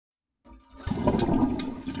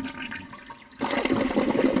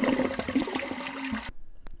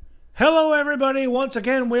Hello, everybody. Once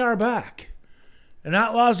again, we are back in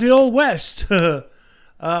Outlaws of the Old West.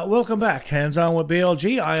 Welcome back to Hands On with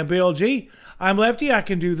BLG. I am BLG. I'm lefty. I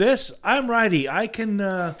can do this. I'm righty. I can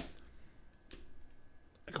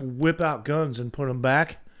whip out guns and put them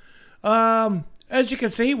back. As you can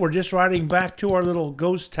see, we're just riding back to our little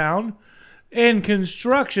ghost town. In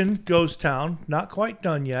construction, ghost town. Not quite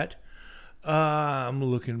done yet. I'm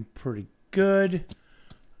looking pretty good.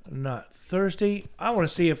 Not thirsty. I want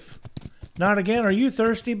to see if... Not again. Are you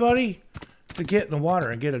thirsty, buddy? To get in the water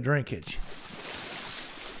and get a drinkage.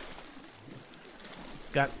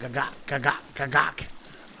 Gok.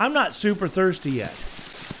 I'm not super thirsty yet.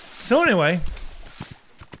 So anyway,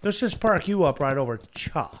 let's just park you up right over.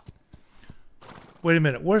 Cha. Wait a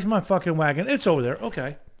minute. Where's my fucking wagon? It's over there.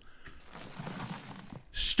 Okay.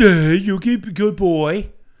 Stay. You keep a good boy.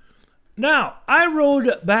 Now, I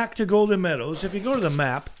rode back to Golden Meadows. If you go to the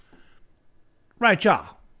map, right,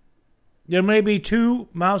 y'all. There may be two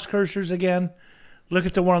mouse cursors again. Look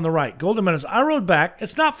at the one on the right. Golden Meadows. I rode back.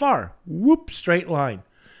 It's not far. Whoop, straight line.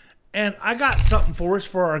 And I got something for us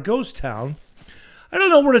for our ghost town. I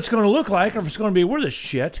don't know what it's going to look like or if it's going to be worth a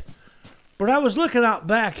shit. But I was looking out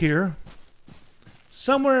back here.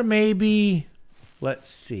 Somewhere maybe, let's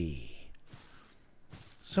see.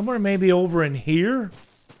 Somewhere maybe over in here.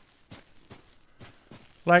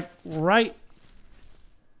 Like right,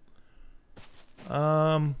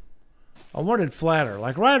 I wanted flatter,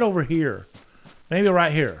 like right over here, maybe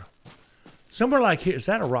right here, somewhere like here. Is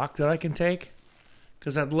that a rock that I can take?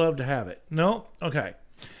 Because I'd love to have it. No? Okay.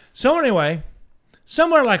 So anyway,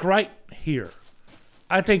 somewhere like right here,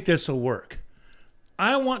 I think this will work.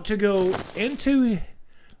 I want to go into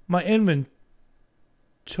my inventory,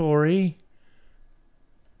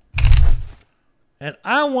 and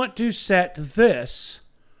I want to set this.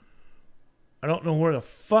 I don't know where the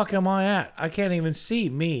fuck am I at. I can't even see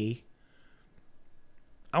me.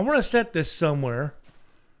 I want to set this somewhere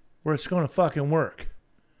where it's going to fucking work.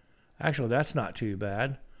 Actually, that's not too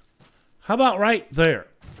bad. How about right there?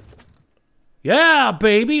 Yeah,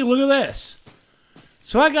 baby. Look at this.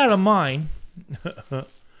 So I got a mine.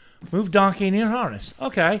 Move donkey in your harness.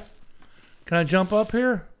 Okay. Can I jump up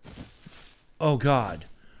here? Oh, God.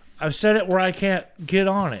 I've set it where I can't get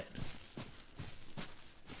on it.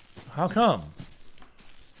 How come?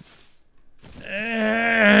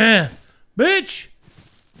 Bitch!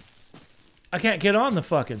 I can't get on the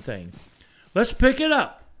fucking thing. Let's pick it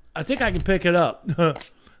up. I think I can pick it up.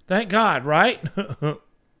 Thank God, right?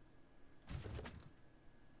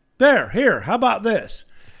 There, here. How about this?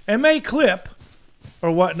 It may clip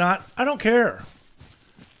or whatnot. I don't care.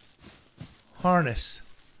 Harness.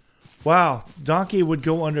 Wow, donkey would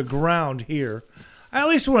go underground here. I at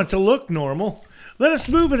least want it to look normal. Let us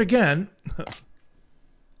move it again.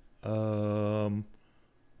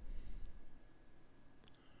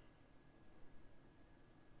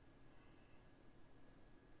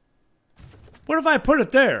 What if I put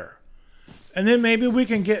it there? And then maybe we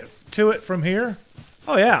can get to it from here?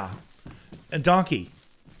 Oh, yeah. A donkey.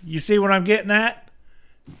 You see what I'm getting at?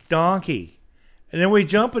 Donkey. And then we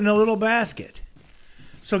jump in a little basket.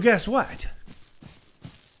 So guess what?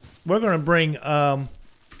 We're going to bring...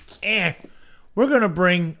 We're going to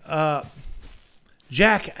bring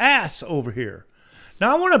Jackass over here.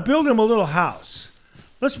 Now, I want to build him a little house.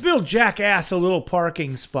 Let's build Jackass a little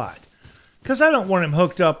parking spot. Because I don't want him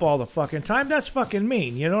hooked up all the fucking time. That's fucking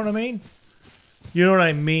mean. You know what I mean? You know what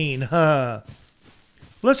I mean, huh?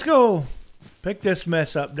 Let's go pick this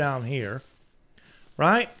mess up down here.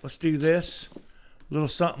 Right? Let's do this. A little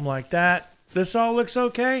something like that. This all looks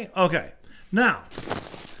okay? Okay. Now...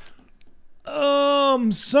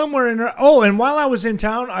 somewhere in there. Oh, and while I was in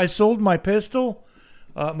town, I sold my pistol,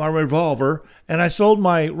 my revolver, and I sold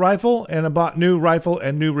my rifle, and I bought new rifle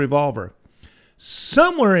and new revolver.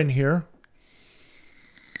 Somewhere in here.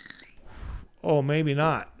 Oh, maybe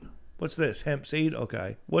not. What's this? Hemp seed?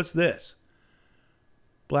 Okay. What's this?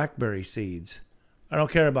 Blackberry seeds. I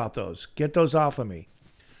don't care about those. Get those off of me.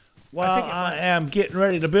 Well, I am getting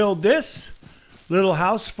ready to build this little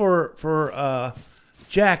house for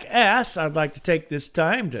Jackass. I'd like to take this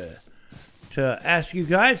time to ask you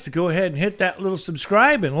guys to go ahead and hit that little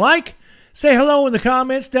subscribe and like. Say hello in the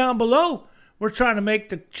comments down below. We're trying to make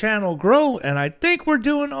the channel grow, and I think we're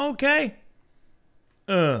doing okay.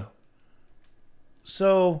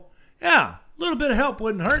 So, yeah, a little bit of help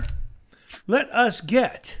wouldn't hurt. Let us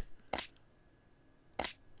get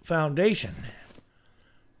foundation.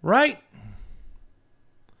 Right?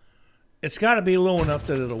 It's got to be low enough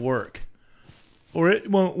that it'll work. Or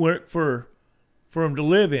it won't work for him to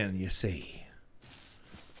live in, you see.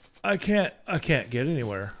 I can't get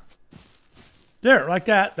anywhere. There, like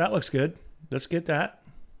that. That looks good. Let's get that.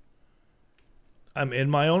 I'm in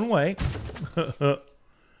my own way. I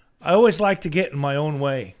always like to get in my own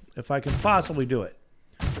way if I can possibly do it.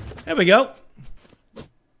 There we go.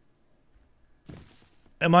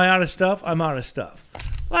 Am I out of stuff? I'm out of stuff.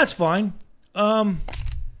 Well, that's fine.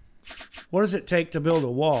 What does it take to build a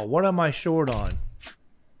wall? What am I short on?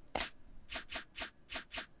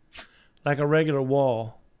 Like a regular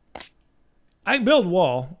wall. I can build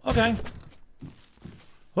wall. Okay.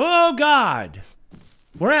 Oh, God.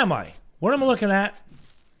 Where am I? What am I looking at?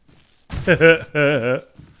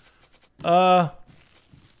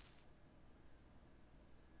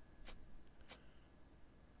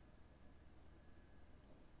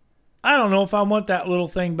 I don't know if I want that little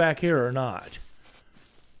thing back here or not.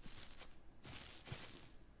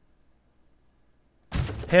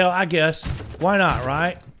 Hell, I guess. Why not,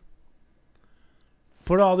 right?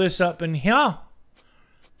 Put all this up in here.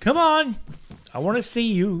 Come on. I want to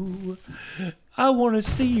see you. I want to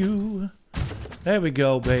see you. There we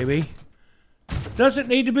go, baby. Doesn't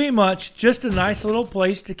need to be much. Just a nice little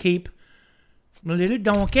place to keep my little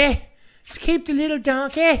donkey. To keep the little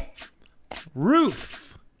donkey.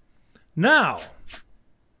 Roof. Now.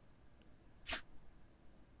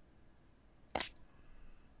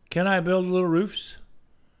 Can I build little roofs?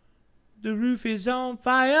 The roof is on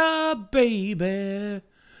fire, baby.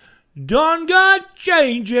 Done got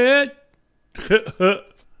change it.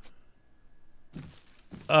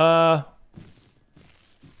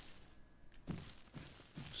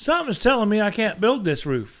 Something's telling me I can't build this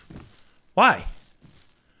roof. Why?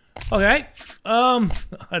 Okay.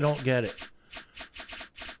 I don't get it.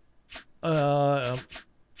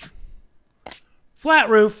 Flat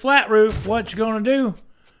roof. What you gonna do?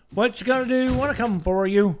 What you gonna do when I come for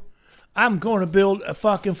you? I'm gonna build a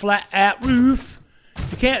fucking flat roof.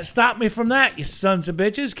 You can't stop me from that, you sons of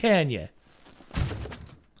bitches, can you?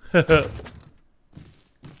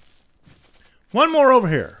 One more over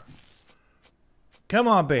here. Come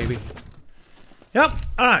on, baby. Yep.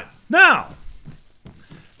 All right. Now,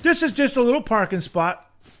 this is just a little parking spot.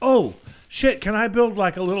 Oh, shit. Can I build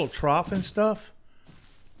like a little trough and stuff?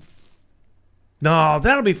 No,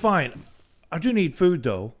 that'll be fine. I do need food,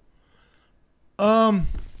 though.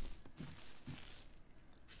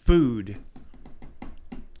 Food.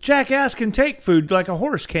 Jackass can take food like a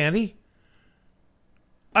horse, can't he?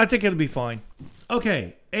 I think it'll be fine.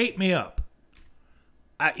 Okay, ate me up.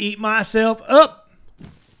 I eat myself up.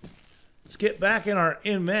 Let's get back in our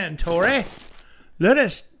inventory. Let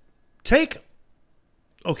us take...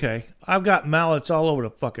 Okay, I've got mallets all over the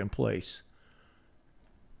fucking place.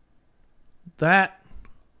 That...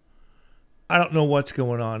 I don't know what's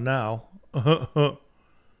going on now.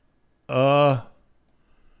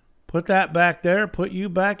 Put that back there. Put you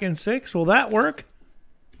back in 6. Will that work?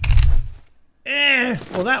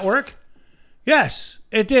 Will that work? Yes,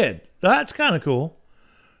 it did. That's kind of cool.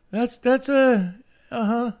 That's a...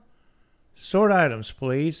 Sort items,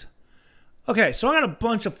 please. Okay, so I got a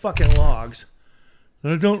bunch of fucking logs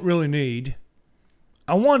that I don't really need.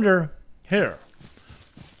 I wonder... Here.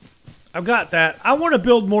 I've got that. I want to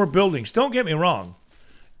build more buildings. Don't get me wrong.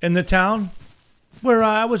 In the town where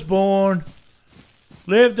I was born,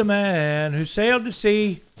 lived a man who sailed the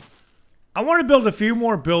sea. I want to build a few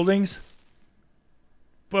more buildings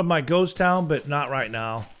for my ghost town, but not right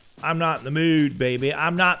now. I'm not in the mood, baby.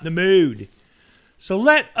 I'm not in the mood. So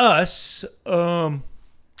let us go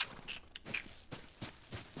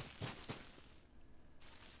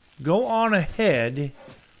on ahead.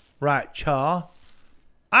 Right, Cha.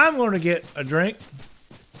 I'm going to get a drink.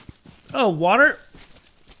 Oh, water.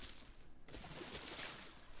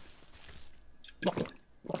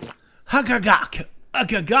 Hagagak.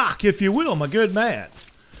 Agagak, if you will, my good man.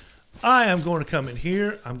 I am going to come in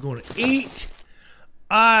here. I'm going to eat.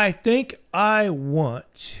 I think I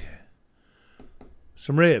want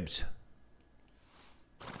some ribs.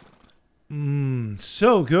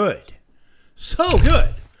 So good. So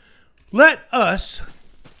good. Let us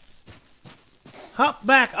hop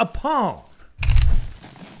back upon.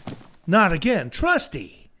 Not again.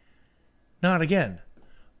 Trusty. Not again.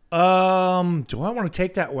 Do I want to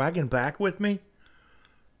take that wagon back with me?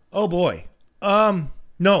 Oh boy.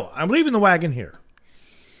 No, I'm leaving the wagon here.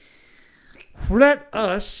 Let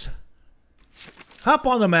us hop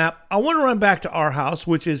on the map. I want to run back to our house,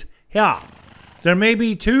 which is here. There may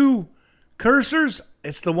be 2 cursors.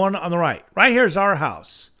 It's the one on the right. Right here is our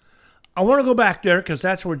house. I want to go back there because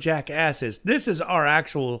that's where Jackass is. This is our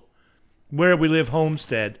actual, where we live,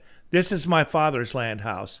 homestead. This is my father's land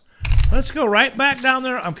house. Let's go right back down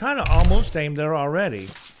there. I'm kind of almost aimed there already.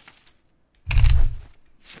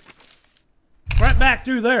 Right back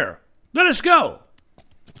through there. Let us go.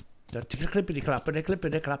 Clippity cloppity,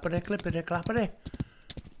 clippity cloppity, clippity cloppity.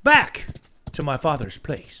 Back to my father's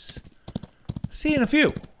place. See you in a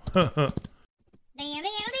few.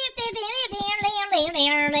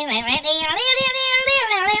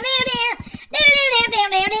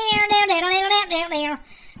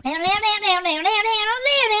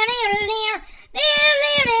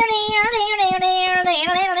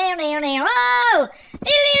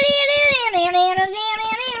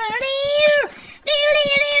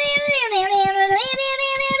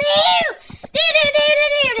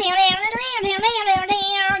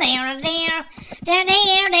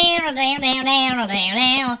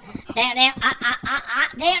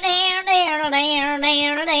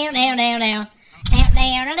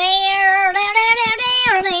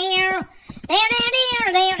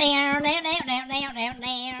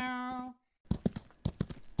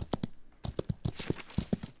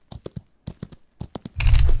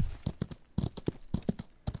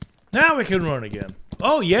 Now we can run again.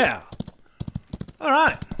 Oh, yeah. All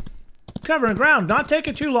right. Covering ground. Not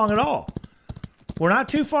taking too long at all. We're not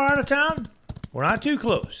too far out of town. We're not too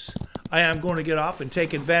close. I am going to get off and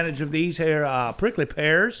take advantage of these here prickly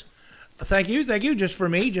pears. Thank you. Thank you. Just for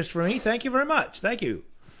me. Just for me. Thank you very much. Thank you.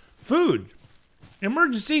 Food.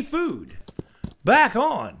 Emergency food. Back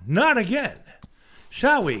on. Not again.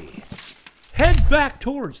 Shall we head back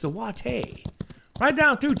towards the Watay? Right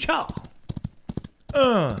down through Chaw.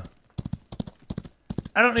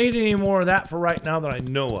 I don't need any more of that for right now that I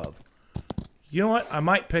know of. You know what? I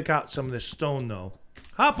might pick out some of this stone, though.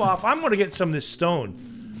 Hop off. I'm going to get some of this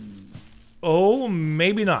stone. Oh,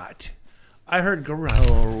 maybe not. I heard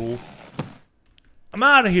growl. I'm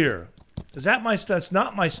out of here. Is that my stomach? It's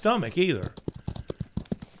not my stomach either.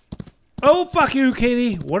 Oh, fuck you,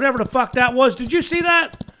 Katie. Whatever the fuck that was. Did you see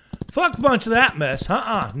that? Fuck a bunch of that mess.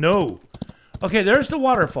 No. Okay, there's the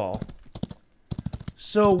waterfall.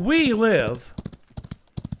 So we live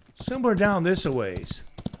somewhere down this a ways.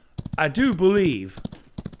 I do believe.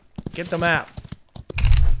 Get the map.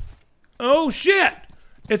 Oh, shit.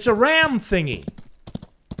 It's a ram thingy.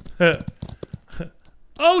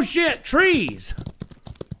 Oh, shit. Trees.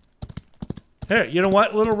 Here, you know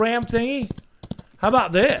what, little ram thingy? How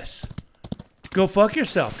about this? Go fuck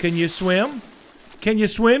yourself. Can you swim? Can you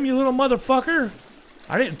swim, you little motherfucker?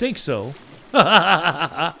 I didn't think so.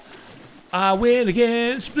 I went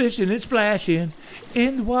again, splishing and splashing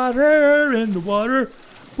in the water,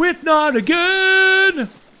 with not again.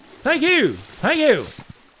 Thank you. Thank you.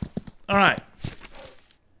 All right.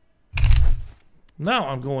 Now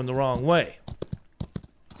I'm going the wrong way.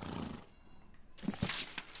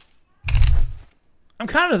 I'm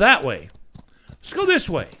kind of that way. Let's go this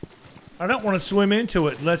way. I don't want to swim into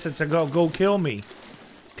it unless it's a go kill me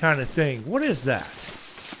kind of thing. What is that?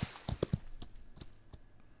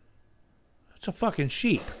 It's a fucking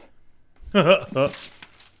sheep.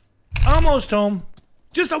 Almost home.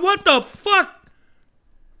 Just a what the fuck?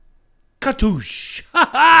 Katoosh.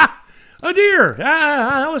 A deer.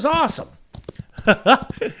 That was awesome.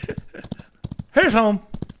 Here's home.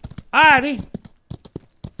 Alrighty.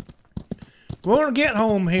 We're going to get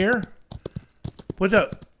home here. What's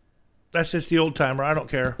up? That's just the old timer. I don't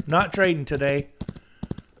care. Not trading today.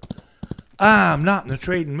 I'm not in the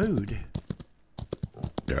trading mood.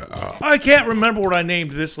 I can't remember what I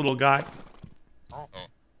named this little guy.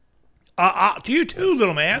 To you too,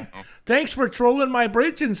 little man. Thanks for trolling my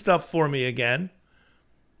bridge and stuff for me again.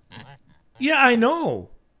 Yeah, I know.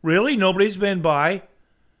 Really? Nobody's been by?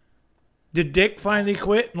 Did Dick finally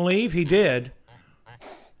quit and leave? He did.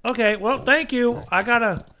 Okay, well, thank you. I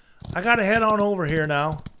gotta head on over here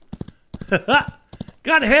now.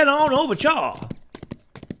 Gotta head on over, Chaw.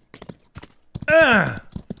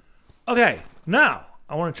 Okay, now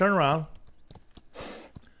I want to turn around.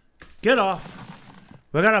 Get off.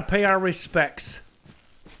 We gotta pay our respects.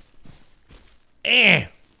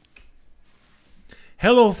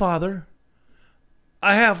 Hello, Father.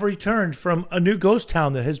 I have returned from a new ghost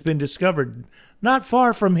town that has been discovered not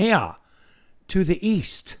far from here, to the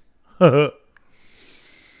east. I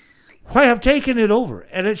have taken it over,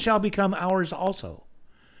 and it shall become ours also.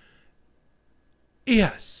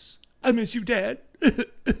 Yes, I miss you, Dad.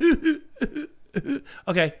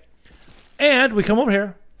 Okay, and we come over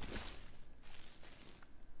here.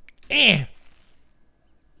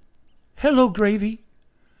 Hello, Gravy,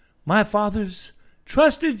 my father's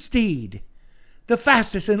trusted steed, the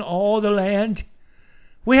fastest in all the land.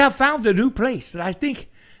 We have found a new place that I think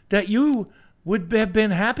that you would have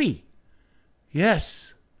been happy.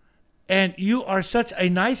 Yes, and you are such a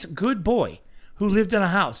nice, good boy who lived in a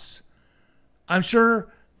house. I'm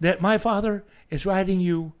sure that my father is riding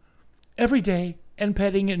you every day and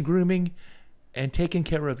petting and grooming and taking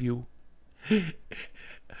care of you.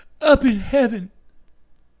 Up in heaven.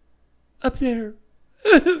 Up there.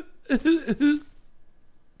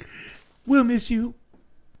 We'll miss you.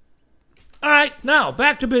 All right, now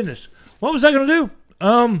back to business. What was I going to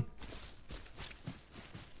do?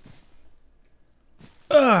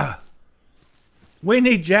 We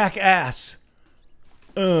need Jackass.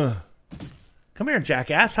 Come here,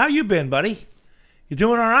 Jackass. How you been, buddy? You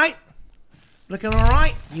doing all right? Looking all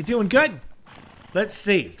right? You doing good? Let's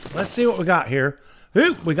see. Let's see what we got here.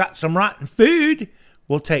 Ooh, we got some rotten food.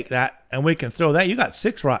 We'll take that, and we can throw that. You got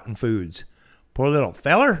 6 rotten foods. Poor little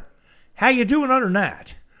feller. How you doing under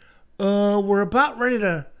that? We're about ready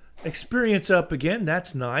to experience up again.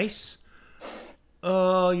 That's nice.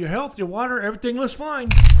 Your health, your water, everything looks fine.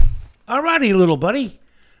 Alrighty, little buddy.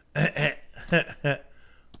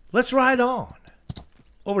 Let's ride on.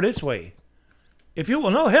 Over this way. If you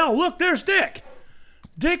will know, hell, look, there's Dick.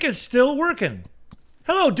 Dick is still working.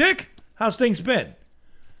 Hello, Dick. How's things been?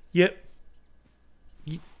 Yep.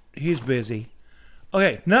 He's busy.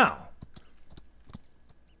 Okay, now.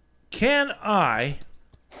 Can I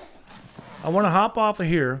want to hop off of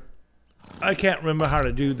here. I can't remember how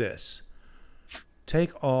to do this.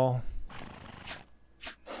 Take all.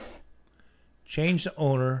 Change the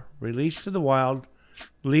owner. Release to the wild.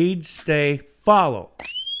 Lead, stay, follow.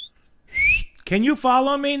 Can you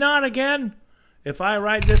follow me not again? If I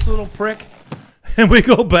ride this little prick and we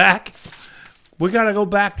go back, we got to go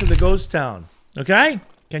back to the ghost town. Okay?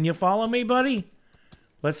 Can you follow me, buddy?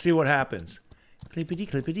 Let's see what happens. Clippity,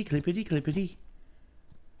 clippity, clippity, clippity.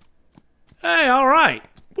 Hey, all right.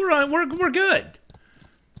 We're good.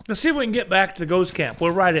 Let's see if we can get back to the ghost camp.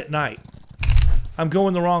 We're right at night. I'm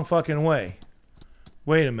going the wrong fucking way.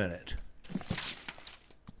 Wait a minute.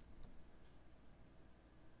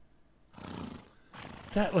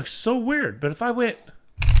 That looks so weird, but if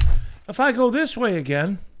I go this way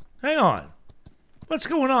again, hang on. What's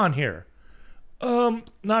going on here?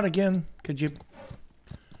 Not again. Could you?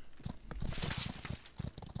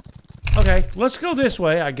 Okay, let's go this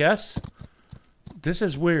way, I guess. This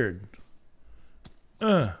is weird.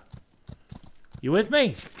 You with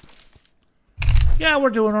me? Yeah, we're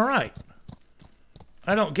doing all right.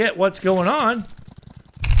 I don't get what's going on.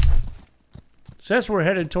 It says we're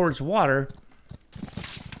headed towards water,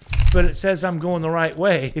 but it says I'm going the right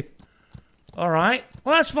way. All right.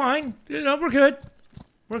 Well, that's fine. You know, we're good.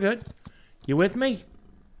 We're good. You with me?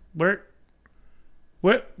 Where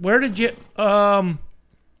did you, not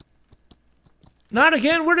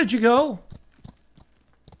again. Where did you go?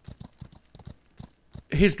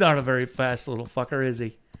 He's not a very fast little fucker, is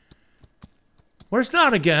he? Where's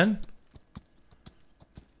not again?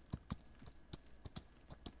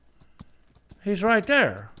 He's right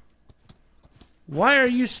there. Why are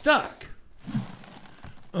you stuck?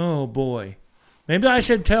 Oh, boy. Maybe I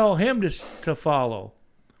should tell him to follow.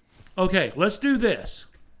 Okay, let's do this.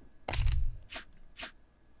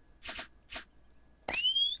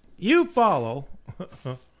 You follow.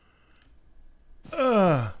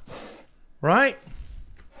 Right?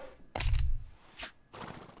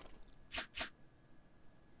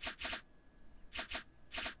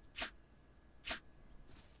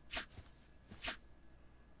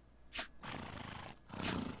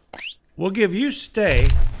 We'll give you stay.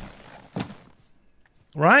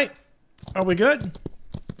 Right? Are we good?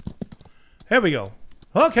 Here we go.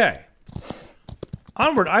 Okay.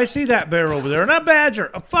 Onward. I see that bear over there. And a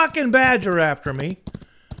badger. A fucking badger after me.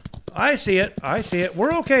 I see it. I see it.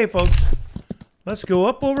 We're okay, folks. Let's go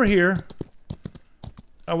up over here.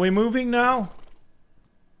 Are we moving now?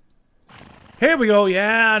 Here we go.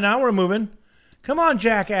 Yeah, now we're moving. Come on,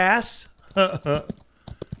 jackass.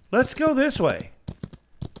 Let's go this way.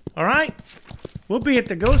 All right? We'll be at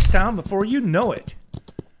the ghost town before you know it.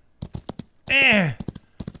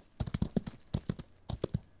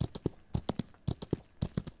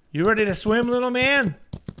 You ready to swim, little man?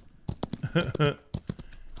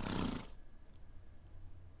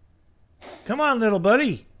 Come on, little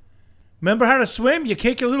buddy. Remember how to swim? You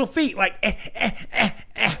kick your little feet like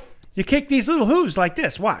You kick these little hooves like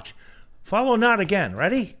this. Watch. Follow not again.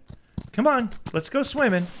 Ready? Come on. Let's go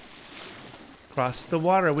swimming. Across the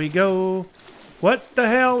water we go. What the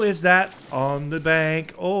hell is that on the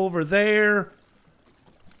bank over there?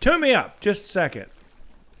 Tune me up. Just a second.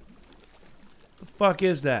 The fuck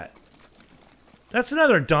is that? That's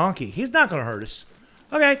another donkey. He's not going to hurt us.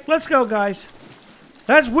 Okay, let's go, guys.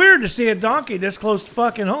 That's weird to see a donkey this close to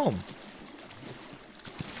fucking home.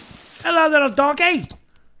 Hello, little donkey.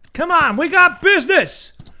 Come on, we got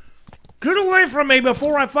business. Get away from me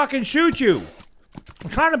before I fucking shoot you. I'm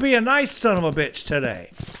trying to be a nice son of a bitch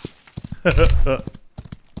today. All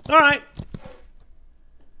right.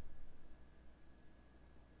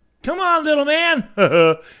 Come on, little man.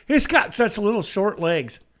 He's got such little short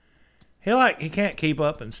legs. He can't keep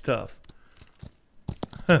up and stuff.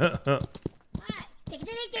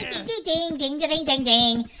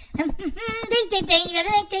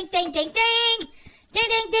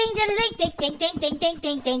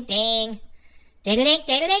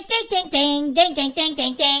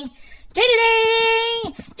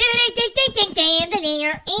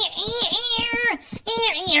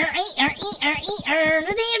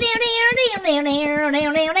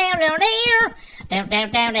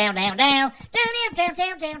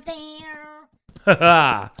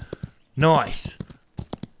 Nice.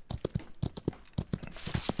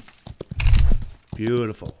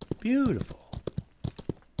 Beautiful. Beautiful.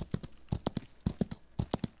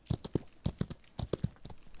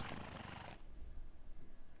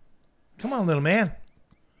 Come on, little man.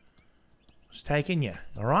 It's taking you.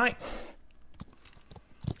 All right.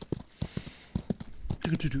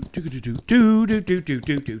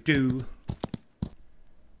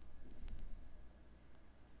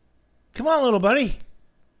 Come on, little buddy.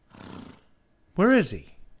 Where is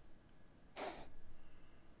he?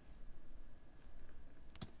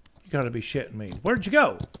 You gotta be shitting me. Where'd you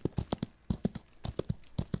go?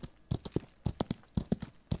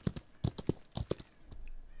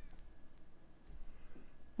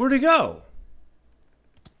 Where'd he go?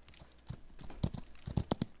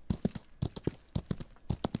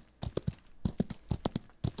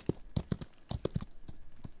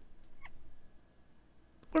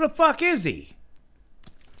 Where the fuck is he?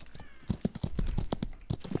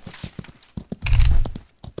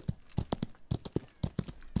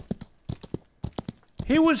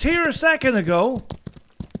 He was here a second ago.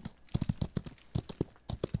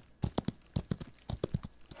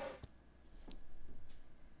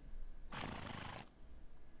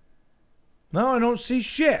 No, I don't see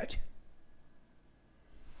shit.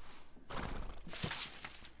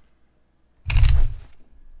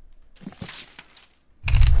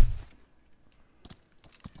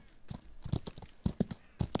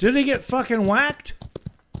 Did he get fucking whacked?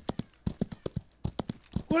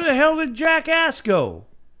 Where the hell did Jackass go?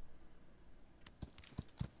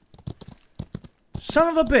 Son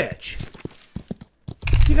of a bitch.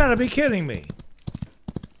 You gotta be kidding me.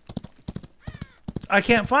 I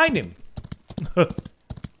can't find him.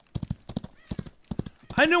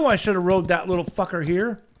 I knew I should have rode that little fucker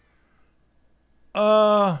here.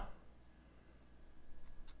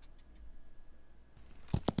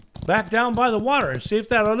 Back down by the water and see if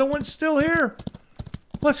that other one's still here.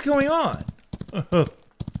 What's going on?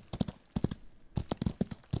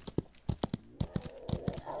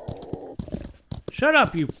 Shut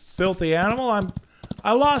up, you filthy animal.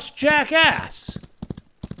 I lost Jackass.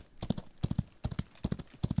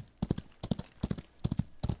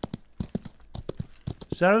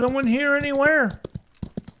 Is that other one here anywhere?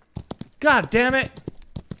 God damn it.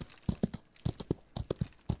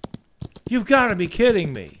 You've got to be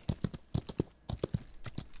kidding me.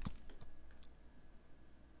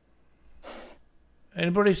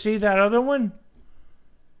 Anybody see that other one?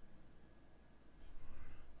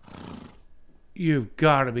 You've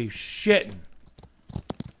got to be shitting.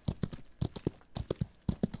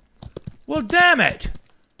 Well, damn it.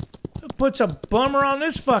 It puts a bummer on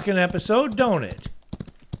this fucking episode, don't it?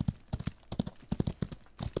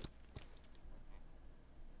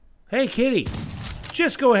 Hey, kitty.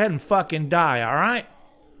 Just go ahead and fucking die, alright?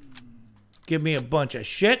 Give me a bunch of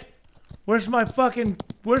shit. Where's my fucking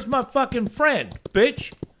friend,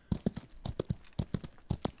 bitch?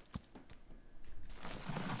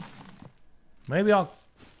 Maybe I'll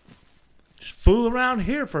just fool around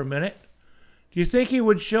here for a minute. Do you think he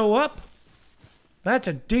would show up? That's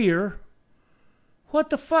a deer. What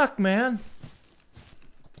the fuck, man?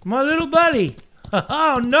 My little buddy.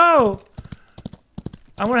 Oh, no.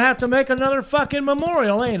 I'm going to have to make another fucking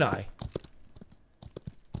memorial, ain't I?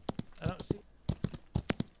 I don't see.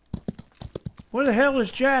 Where the hell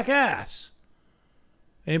is Jackass?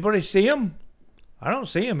 Anybody see him? I don't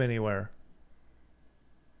see him anywhere.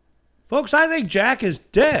 Folks, I think Jack is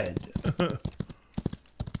dead.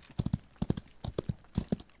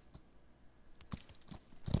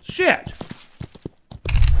 Shit.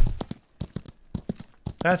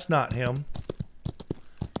 That's not him.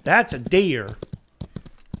 That's a deer.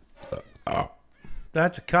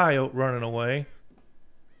 That's a coyote running away.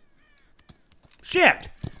 Shit!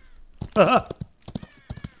 You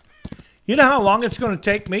know how long it's going to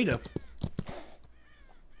take me to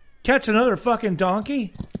catch another fucking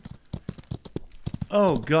donkey?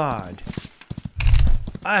 Oh, God.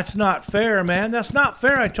 That's not fair, man. That's not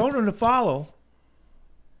fair. I told him to follow.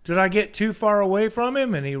 Did I get too far away from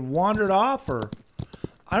him and he wandered off, or?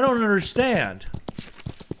 I don't understand.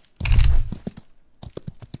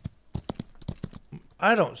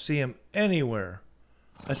 I don't see him anywhere.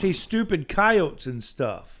 I see stupid coyotes and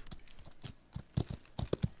stuff.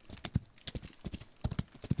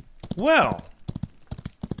 Well.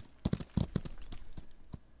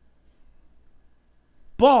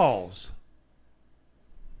 Balls.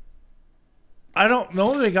 I don't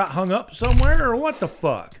know. They got hung up somewhere or what the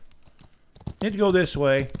fuck? Need to go this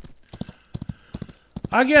way.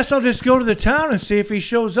 I guess I'll just go to the town and see if he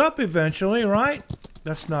shows up eventually, right?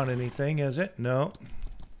 That's not anything, is it? No.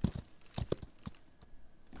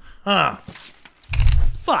 Huh.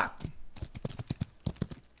 Fuck.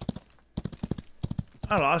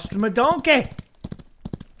 I lost my donkey.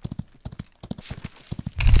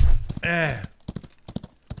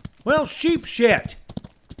 Well, sheep shit.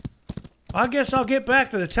 I guess I'll get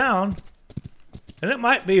back to the town. And it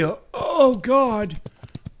might be oh God,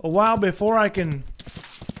 a while before I can...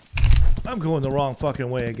 I'm going the wrong fucking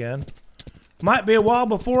way again. Might be a while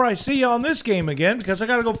before I see you on this game again, because I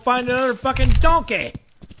gotta go find another fucking donkey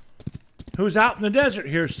who's out in the desert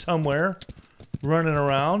here somewhere, running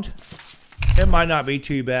around. It might not be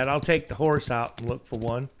too bad. I'll take the horse out and look for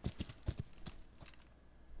one.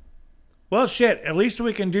 Well, shit, at least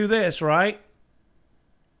we can do this, right?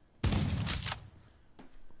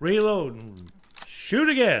 Reload and shoot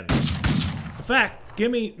again. In fact,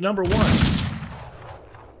 give me number 1.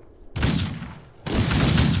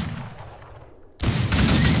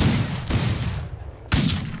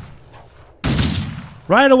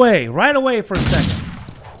 Right away for a second.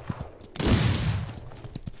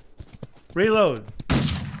 Reload.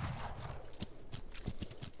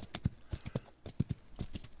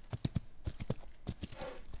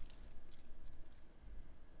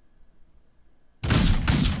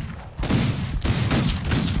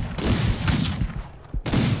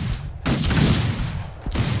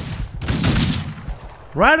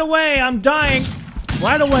 Right away, I'm dying.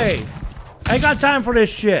 Right away. I ain't got time for this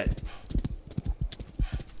shit.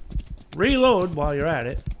 Reload while you're at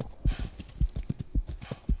it.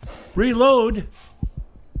 Reload.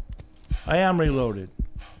 I am reloaded.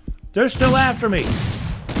 They're still after me.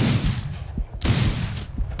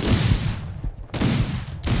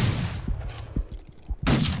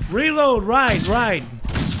 Reload, ride.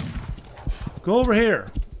 Go over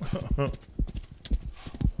here.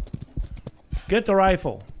 Get the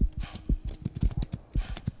rifle.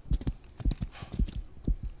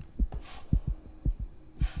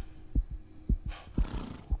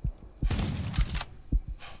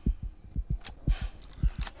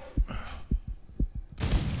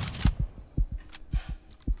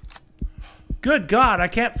 Good God, I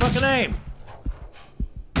can't fucking aim.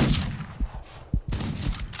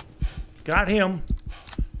 Got him.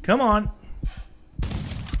 Come on.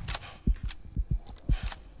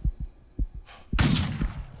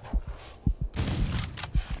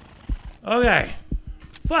 Okay.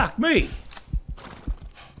 Fuck me.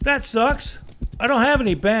 That sucks. I don't have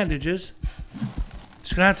any bandages.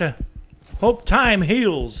 Just gonna have to hope time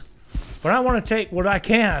heals. But I want to take what I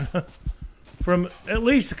can from at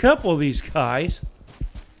least a couple of these guys.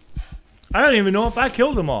 I don't even know if I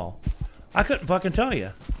killed them all. I couldn't fucking tell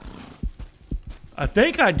you. I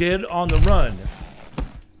think I did on the run.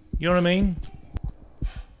 You know what I mean?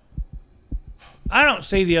 I don't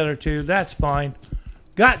see the other two. That's fine.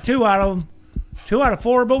 Got 2 out of them. 2 out of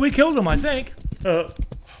 4, but we killed them, I think.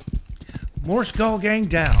 More Skull Gang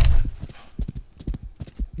down.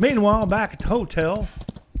 Meanwhile, back at the hotel.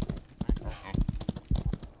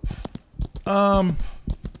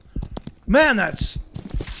 Man, that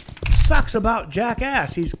sucks about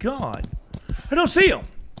Jackass. He's gone. I don't see him.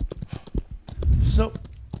 So,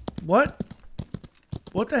 what?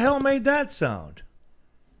 What the hell made that sound?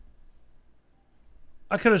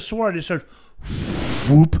 I could have swore I just heard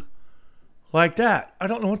whoop like that. I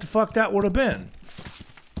don't know what the fuck that would have been.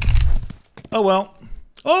 Oh well.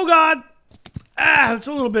 Oh God! Ah, that's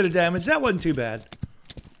a little bit of damage. That wasn't too bad.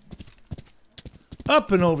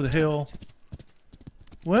 Up and over the hill.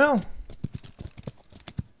 Well,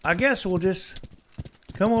 I guess we'll just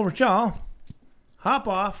come over to y'all. Hop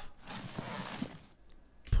off.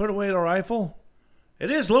 Put away the rifle.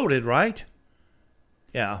 It is loaded, right?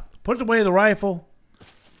 Yeah. Put away the rifle.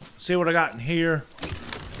 See what I got in here.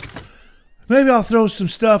 Maybe I'll throw some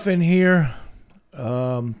stuff in here.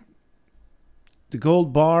 The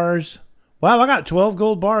gold bars. Wow, I got 12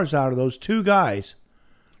 gold bars out of those 2 guys.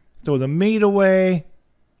 Throw the meat away.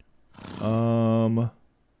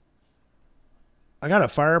 I got a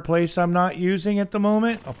fireplace I'm not using at the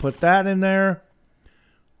moment. I'll put that in there.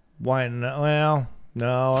 Why not? Well,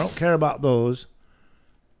 no, I don't care about those.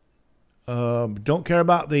 Don't care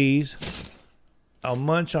about these. I'll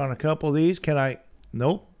munch on a couple of these. Can I?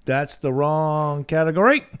 Nope, that's the wrong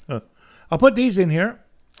category. I'll put these in here.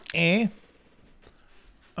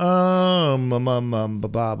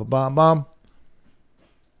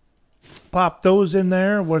 Pop those in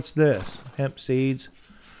there. What's this? Hemp seeds.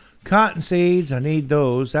 Cotton seeds. I need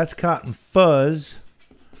those. That's cotton fuzz.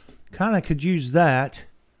 Kind of could use that.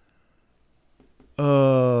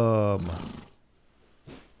 I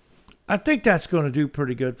think that's going to do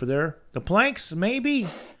pretty good for there. The planks, maybe?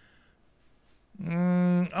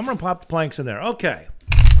 I'm going to pop the planks in there. Okay.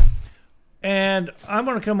 And I'm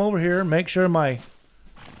going to come over here and make sure my...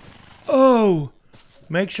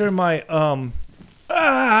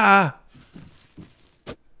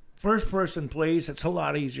 First person, please. It's a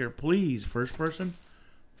lot easier. Please. First person.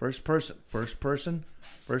 First person. First person.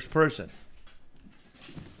 First person.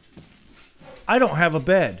 I don't have a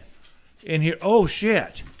bed in here. Oh,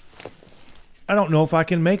 shit. I don't know if I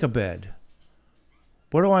can make a bed.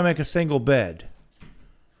 Where do I make a single bed?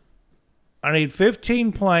 I need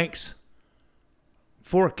 15 planks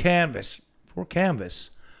for canvas. For canvas.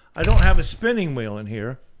 I don't have a spinning wheel in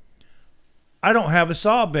here. I don't have a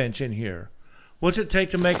saw bench in here. What's it take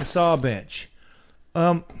to make a saw bench?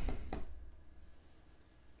 I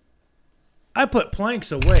put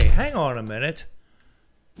planks away. Hang on a minute.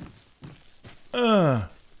 How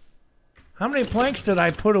many planks did I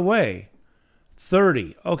put away?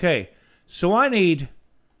 30. Okay. So I've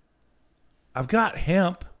got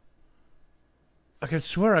hemp. I could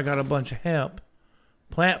swear I got a bunch of hemp.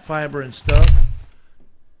 Plant fiber and stuff.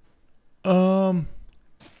 Wheel.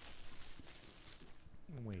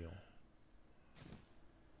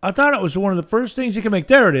 I thought it was one of the first things you can make.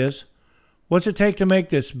 There it is. What's it take to make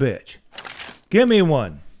this bitch? Give me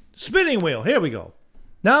one. Spinning wheel. Here we go.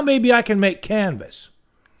 Now maybe I can make canvas.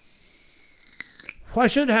 Well, I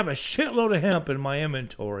should have a shitload of hemp in my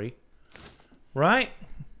inventory. Right?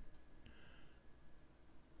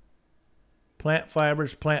 Plant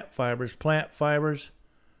fibers, plant fibers, plant fibers.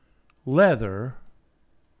 Leather.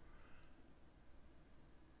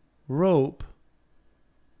 Rope.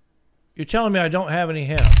 You're telling me I don't have any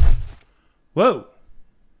hemp. Whoa.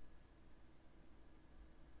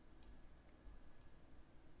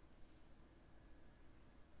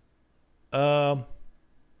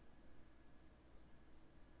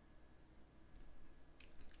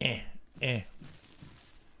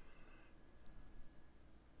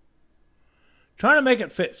 Trying to make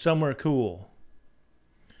it fit somewhere cool.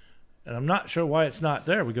 And I'm not sure why it's not.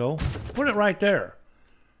 There we go. Put it right there.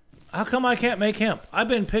 How come I can't make hemp? I've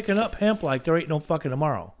been picking up hemp like there ain't no fucking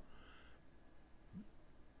tomorrow.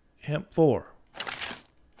 Hemp 4.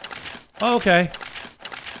 Okay.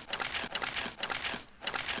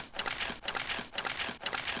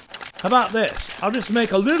 How about this? I'll just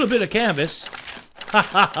make a little bit of canvas. Ha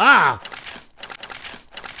ha ha!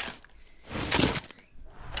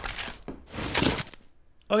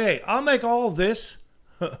 Okay, I'll make all of this.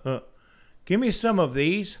 Give me some of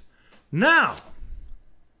these. Now,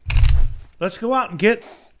 let's go out and get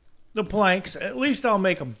the planks. At least I'll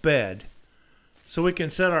make a bed so we can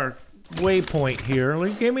set our waypoint here.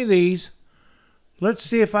 Give me these. Let's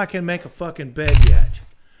see if I can make a fucking bed yet.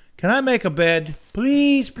 Can I make a bed?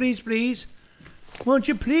 Please, please, please. Won't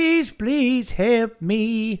you please, please help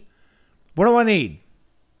me? What do I need?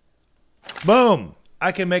 Boom.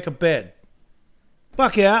 I can make a bed.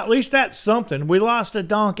 Fuck yeah, at least that's something. We lost a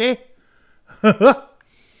donkey. But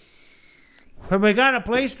we got a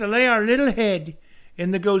place to lay our little head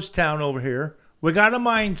in the ghost town over here. We got a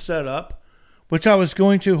mine set up, which I was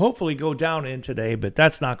going to hopefully go down in today, but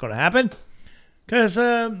that's not going to happen. Because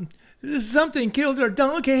something killed our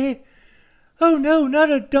donkey. Oh no, not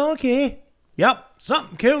a donkey. Yep,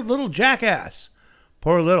 something killed little jackass.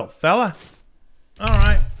 Poor little fella. All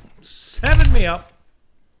right, 7 me up.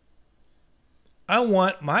 I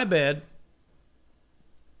want my bed.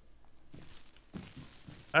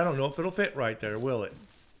 I don't know if it'll fit right there, will it?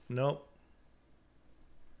 Nope.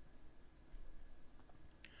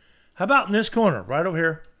 How about in this corner, right over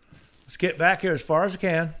here? Let's get back here as far as I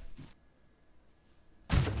can.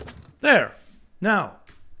 There. Now,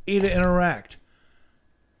 E to interact.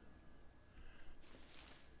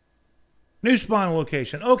 New spawn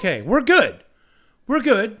location. Okay, we're good. We're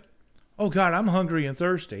good. Oh, God, I'm hungry and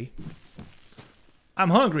thirsty. I'm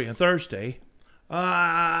hungry and thirsty.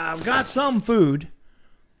 I've got some food.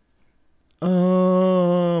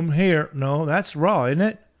 Here. No, that's raw, isn't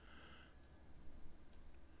it?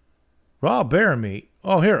 Raw bear meat.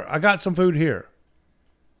 Oh, here. I got some food here.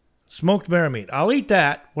 Smoked bear meat. I'll eat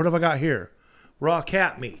that. What have I got here? Raw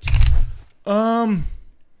cat meat. One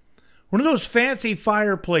of those fancy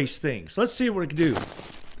fireplace things. Let's see what we can do.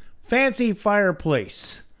 Fancy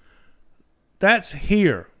fireplace. That's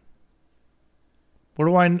here. What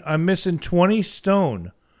do I'm missing 20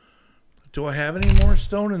 stone. Do I have any more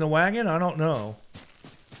stone in the wagon? I don't know.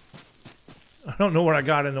 I don't know what I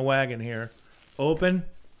got in the wagon here. Open.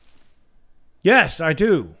 Yes, I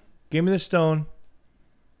do. Give me the stone.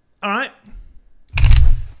 All right.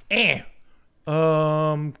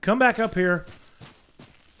 Come back up here.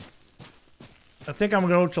 I think I'm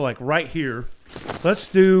going to go to like right here. Let's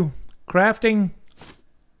do crafting.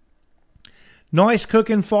 Nice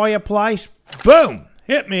cooking fireplace. Boom.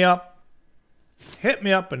 Hit me up. Hit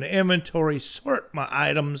me up in the inventory. Sort my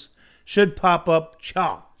items. Should pop up.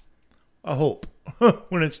 Cha. I hope.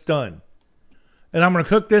 When it's done. And I'm going to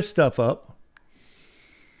cook this stuff up.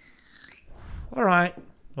 All right.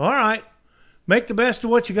 All right. Make the best of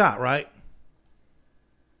what you got, right?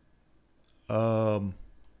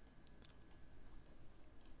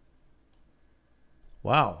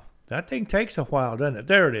 Wow. That thing takes a while, doesn't it?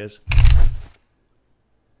 There it is.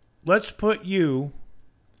 Let's put you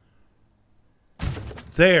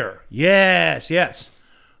there. Yes, yes.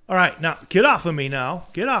 All right. Now, get off of me now.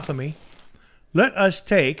 Get off of me. Let us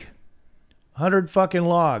take 100 fucking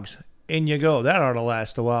logs. In you go. That ought to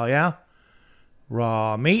last a while, yeah?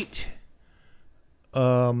 Raw meat.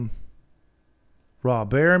 Raw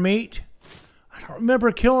bear meat. I don't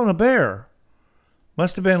remember killing a bear.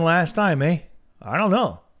 Must have been last time, eh? I don't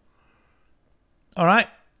know. All right.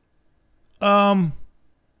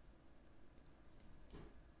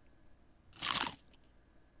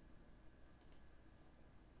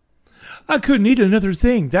 I couldn't eat another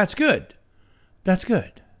thing. That's good. That's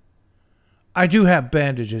good. I do have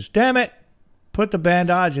bandages. Damn it. Put the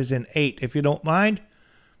bandages in 8 if you don't mind.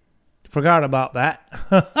 Forgot about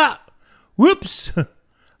that. Whoops.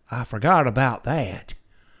 I forgot about that.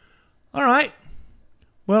 All right.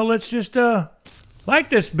 Well, let's just light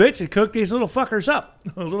this bitch and cook these little fuckers up.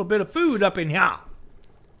 A little bit of food up in here.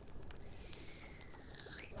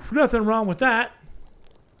 Nothing wrong with that.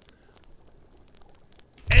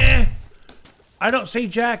 I don't see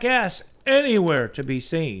Jackass anywhere to be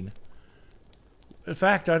seen. In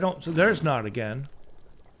fact, I don't. So there's not again.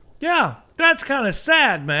 Yeah, that's kind of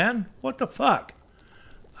sad, man. What the fuck?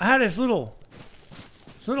 I had this little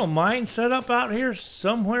mine set up out here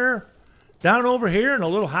somewhere down over here in a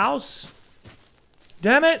little house.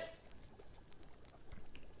 Damn it.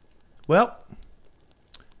 Well,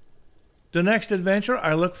 the next adventure,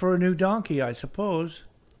 I look for a new donkey, I suppose.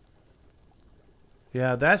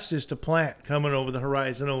 Yeah, that's just a plant coming over the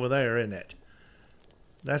horizon over there, isn't it?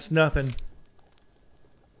 That's nothing.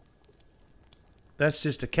 That's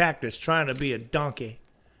just a cactus trying to be a donkey.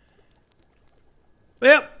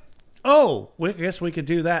 Yep. Oh, I guess we could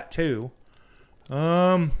do that too.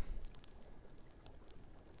 How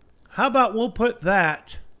about we'll put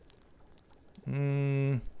that.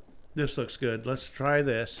 This looks good. Let's try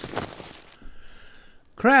this.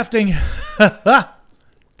 Crafting.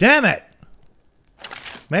 Damn it.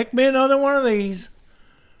 Make me another one of these.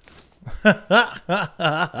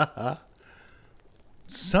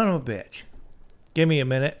 Son of a bitch. Give me a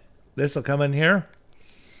minute. This will come in here.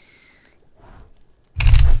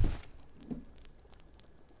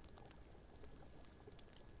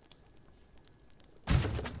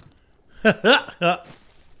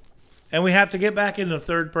 And we have to get back into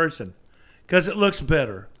third person because it looks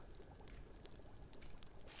better.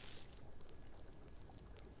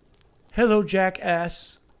 Hello,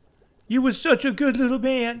 Jackass. You was such a good little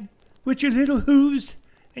man with your little hooves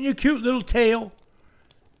and your cute little tail.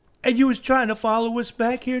 And you was trying to follow us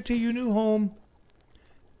back here to your new home.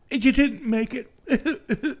 And you didn't make it.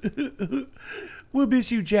 We'll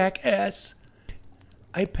miss you, Jackass.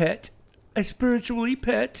 I spiritually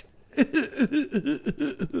pet.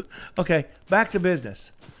 Okay, back to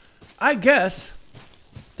business. I guess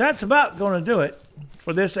that's about going to do it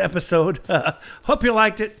for this episode. Hope you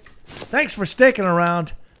liked it. Thanks for sticking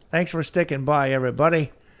around. Thanks for sticking by,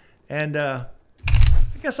 everybody. And I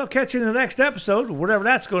guess I'll catch you in the next episode, whatever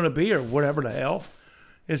that's going to be, or whatever the hell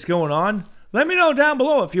is going on. Let me know down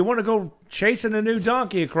below if you want to go chasing a new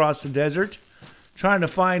donkey across the desert, trying to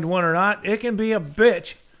find one or not. It can be a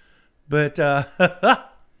bitch, but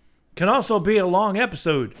can also be a long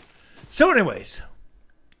episode. So anyways,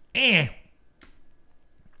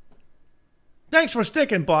 thanks for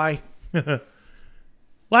sticking by.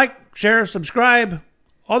 Like, share, subscribe,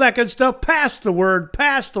 all that good stuff. Pass the word.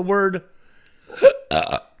 Pass the word.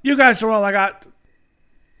 You guys are all I got.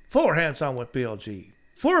 For Hands On with BLG.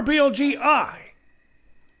 For BLG, I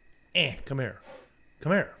Come here.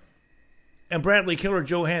 Come here. And Bradley Killer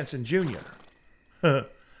Johansson Jr.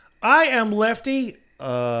 I am Lefty.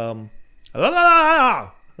 I'm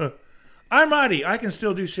Righty. I can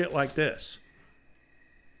still do shit like this.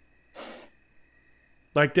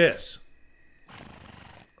 Like this.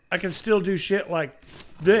 I can still do shit like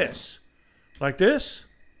this. Like this.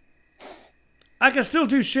 I can still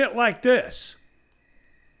do shit like this.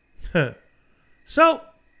 So,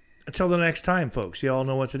 until the next time, folks, you all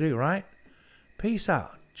know what to do, right? Peace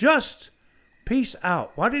out. Just peace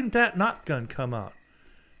out. Why didn't that knot gun come out?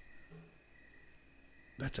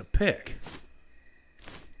 That's a pick.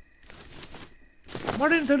 Why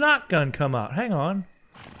didn't the knot gun come out? Hang on.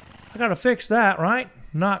 I gotta fix that, right?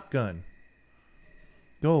 Knot gun.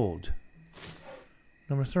 Gold.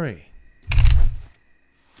 Number 3.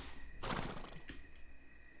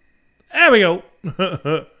 There we go.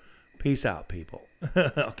 Peace out, people.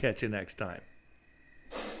 I'll catch you next time.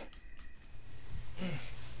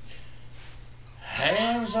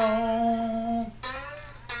 Hands on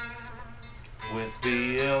with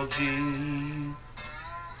BLG.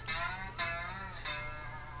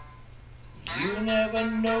 You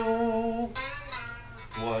never know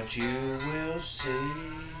what you will see.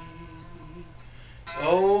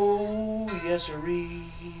 Oh, yes,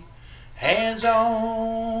 sirree. Hands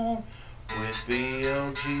on with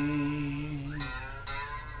BLG.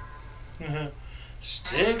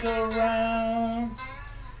 Stick around